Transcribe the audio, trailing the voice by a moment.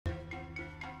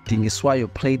Dingiswayo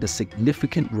played a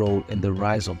significant role in the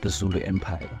rise of the Zulu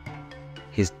Empire.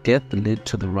 His death led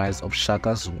to the rise of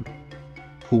Shaka Zulu,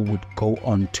 who would go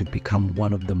on to become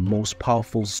one of the most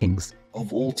powerful kings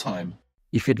of all time.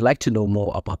 If you'd like to know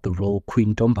more about the role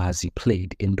Queen Ntombazi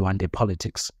played in Ndwandwe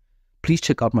politics, please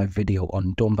check out my video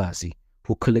on Ntombazi,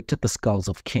 who collected the skulls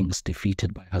of kings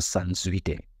defeated by her son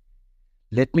Zwide.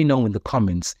 Let me know in the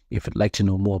comments if you'd like to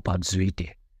know more about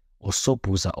Zwide, or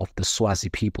Sobhuza of the Swazi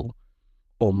people,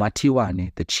 or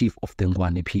Matiwane, the chief of the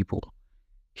Ngwane people.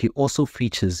 He also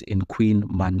features in Queen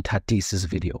Mthethwa's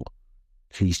video.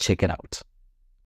 Please check it out.